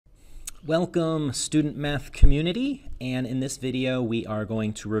Welcome, student math community, and in this video we are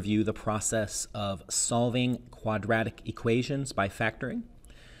going to review the process of solving quadratic equations by factoring.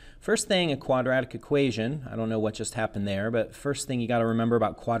 First thing, a quadratic equation, I don't know what just happened there, but first thing you got to remember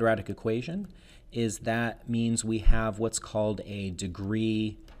about quadratic equation is that means we have what's called a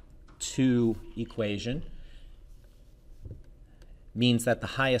degree 2 equation. Means that the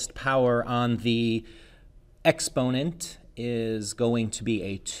highest power on the exponent is going to be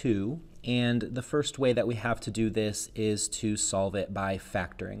a 2. And the first way that we have to do this is to solve it by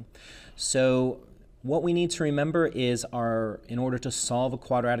factoring. So what we need to remember is in order to solve a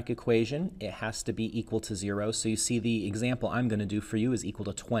quadratic equation, it has to be equal to 0. So you see the example I'm going to do for you is equal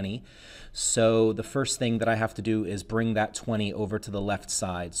to 20. So the first thing that I have to do is bring that 20 over to the left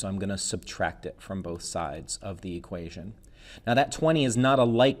side. So I'm going to subtract it from both sides of the equation. Now that 20 is not a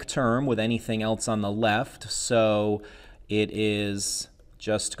like term with anything else on the left, so it is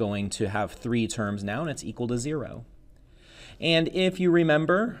just going to have 3 terms now, and it's equal to 0. And if you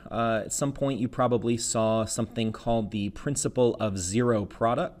remember, at some point you probably saw something called the principle of zero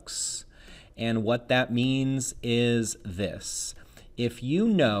products. And what that means is this.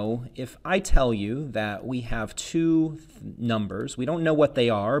 If I tell you that we have two numbers, we don't know what they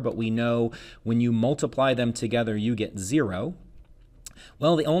are, but we know when you multiply them together you get 0.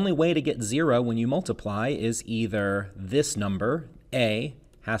 Well, the only way to get 0 when you multiply is either this number, A,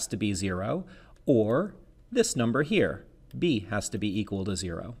 has to be 0, or this number here, B, has to be equal to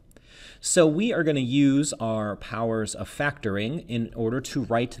 0. So we are going to use our powers of factoring in order to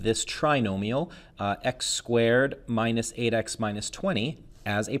write this trinomial, x squared minus 8x minus 20,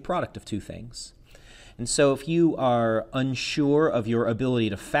 as a product of two things. And so if you are unsure of your ability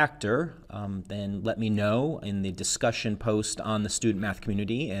to factor, then let me know in the discussion post on the student math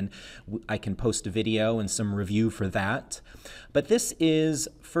community, and I can post a video and some review for that. But this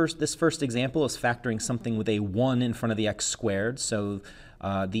first example is factoring something with a 1 in front of the x squared. So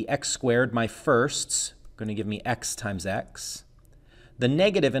the x squared, my firsts, going to give me x times x. The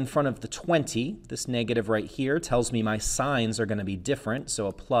negative in front of the 20, this negative right here, tells me my signs are going to be different, so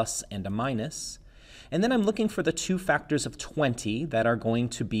a plus and a minus. And then I'm looking for the two factors of 20 that are going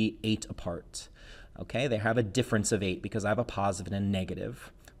to be 8 apart. Okay, they have a difference of 8 because I have a positive and a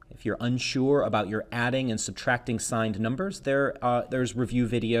negative. If you're unsure about your adding and subtracting signed numbers, there's review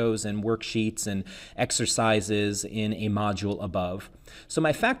videos and worksheets and exercises in a module above. So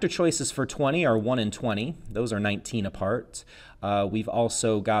my factor choices for 20 are 1 and 20. Those are 19 apart. We've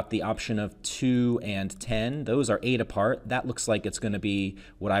also got the option of 2 and 10. Those are 8 apart. That looks like it's going to be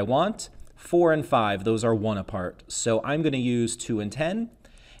what I want. 4 and 5, those are 1 apart. So I'm going to use 2 and 10,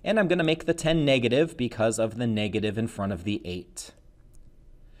 and I'm going to make the 10 negative because of the negative in front of the 8.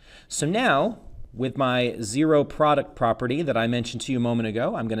 So now, with my zero product property that I mentioned to you a moment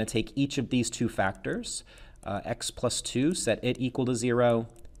ago, I'm going to take each of these two factors, x plus 2, set it equal to 0,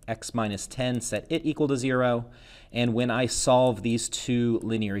 x minus 10, set it equal to 0, and when I solve these two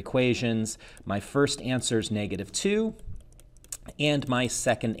linear equations, my first answer is negative 2, and my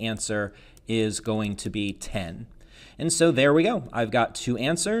second answer is going to be 10. And so there we go. I've got two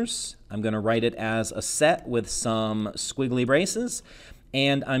answers. I'm going to write it as a set with some squiggly braces,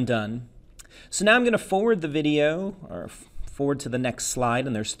 and I'm done. So now I'm going to forward the video, or forward to the next slide,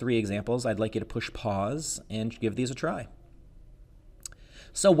 and there's 3 examples. I'd like you to push pause and give these a try.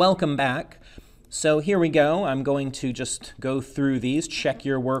 So welcome back. So here we go. I'm going to just go through these, check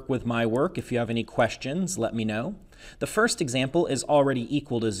your work with my work. If you have any questions, let me know. The first example is already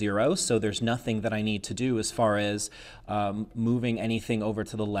equal to 0, so there's nothing that I need to do as far as moving anything over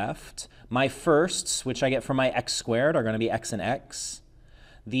to the left. My firsts, which I get from my x squared, are going to be x and x.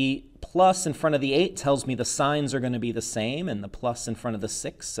 The plus in front of the 8 tells me the signs are going to be the same, and the plus in front of the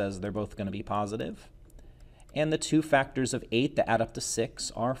 6 says they're both going to be positive. And the two factors of 8 that add up to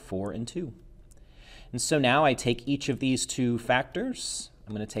 6 are 4 and 2. And so now I take each of these two factors.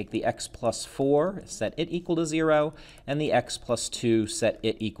 I'm going to take the x plus 4, set it equal to 0, and the x plus 2, set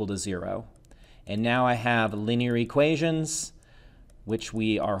it equal to 0. And now I have linear equations, which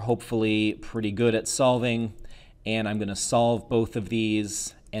we are hopefully pretty good at solving. And I'm going to solve both of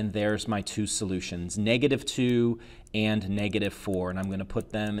these, and there's my two solutions, negative 2 and negative 4. And I'm going to put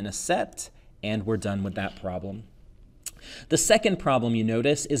them in a set, and we're done with that problem. The second problem, you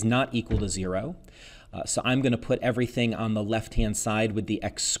notice, is not equal to 0. So I'm going to put everything on the left-hand side with the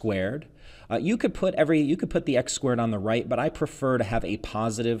x squared. You could put the x squared on the right, but I prefer to have a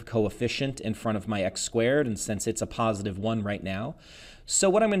positive coefficient in front of my x squared, and since it's a positive 1 right now. So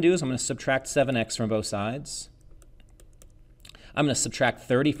what I'm going to do is I'm going to subtract 7x from both sides. I'm going to subtract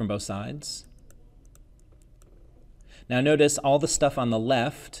 30 from both sides. Now notice all the stuff on the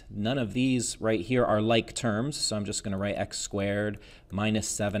left, none of these right here are like terms, so I'm just going to write x squared minus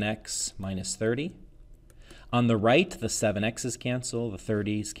 7x minus 30. On the right, the 7x's cancel, the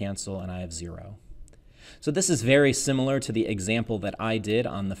 30's cancel, and I have 0. So this is very similar to the example that I did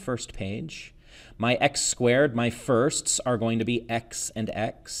on the first page. My x squared, my firsts, are going to be x and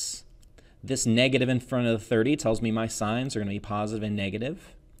x. This negative in front of the 30 tells me my signs are going to be positive and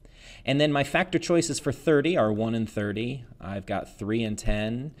negative. And then my factor choices for 30 are 1 and 30. I've got 3 and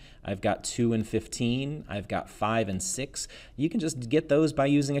 10. I've got 2 and 15. I've got 5 and 6. You can just get those by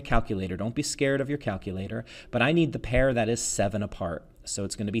using a calculator. Don't be scared of your calculator. But I need the pair that is 7 apart. So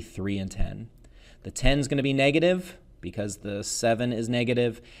it's going to be 3 and 10. The 10 is going to be negative because the 7 is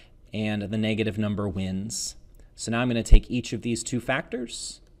negative, and the negative number wins. So now I'm going to take each of these two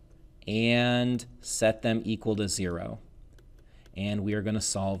factors and set them equal to 0. And we are going to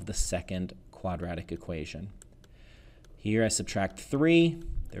solve the second quadratic equation. Here I subtract 3.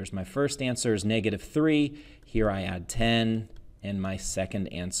 There's my first answer is negative 3. Here I add 10, and my second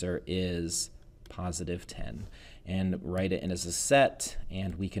answer is positive 10. And write it in as a set,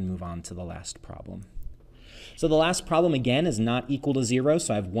 and we can move on to the last problem. So the last problem, again, is not equal to 0,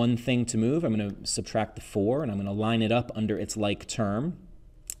 so I have one thing to move. I'm going to subtract the 4, and I'm going to line it up under its like term.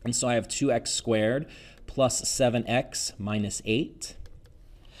 And so I have 2x squared plus 7x minus 8.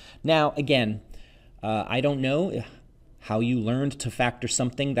 Now, again, I don't know how you learned to factor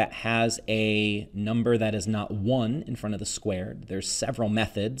something that has a number that is not 1 in front of the squared. There's several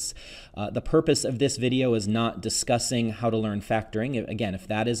methods. The purpose of this video is not discussing how to learn factoring. Again, if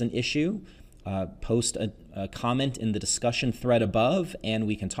that is an issue, post a comment in the discussion thread above, and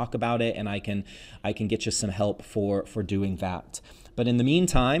we can talk about it, and I can get you some help for doing that. But in the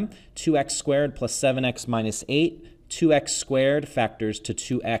meantime, 2x squared plus 7x minus 8, 2x squared factors to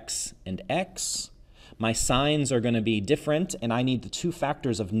 2x and x. My signs are going to be different, and I need the two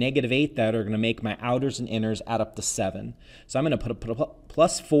factors of negative 8 that are going to make my outers and inners add up to 7. So I'm going to put a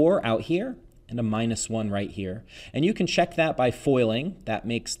plus 4 out here and a minus 1 right here. And you can check that by foiling. That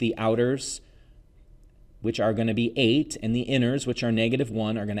makes the outers, which are going to be 8, and the inners, which are negative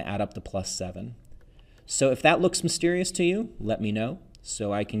 1, are going to add up to plus 7. So if that looks mysterious to you, let me know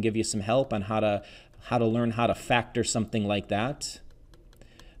so I can give you some help on how to learn how to factor something like that.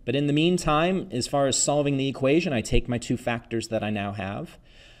 But in the meantime, as far as solving the equation, I take my two factors that I now have,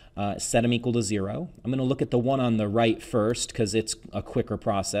 set them equal to 0. I'm going to look at the one on the right first because it's a quicker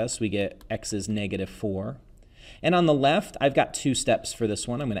process. We get x is negative 4. And on the left, I've got two steps for this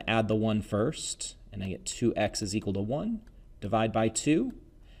one. I'm going to add the 1 first, and I get 2x is equal to 1. Divide by 2.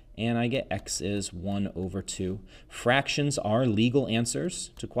 And I get x is 1 over 2. Fractions are legal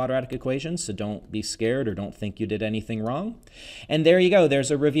answers to quadratic equations, so don't be scared or don't think you did anything wrong. And there you go.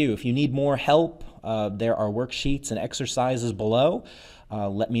 There's a review. If you need more help, there are worksheets and exercises below.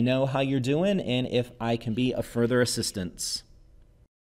 Let me know how you're doing and if I can be of further assistance.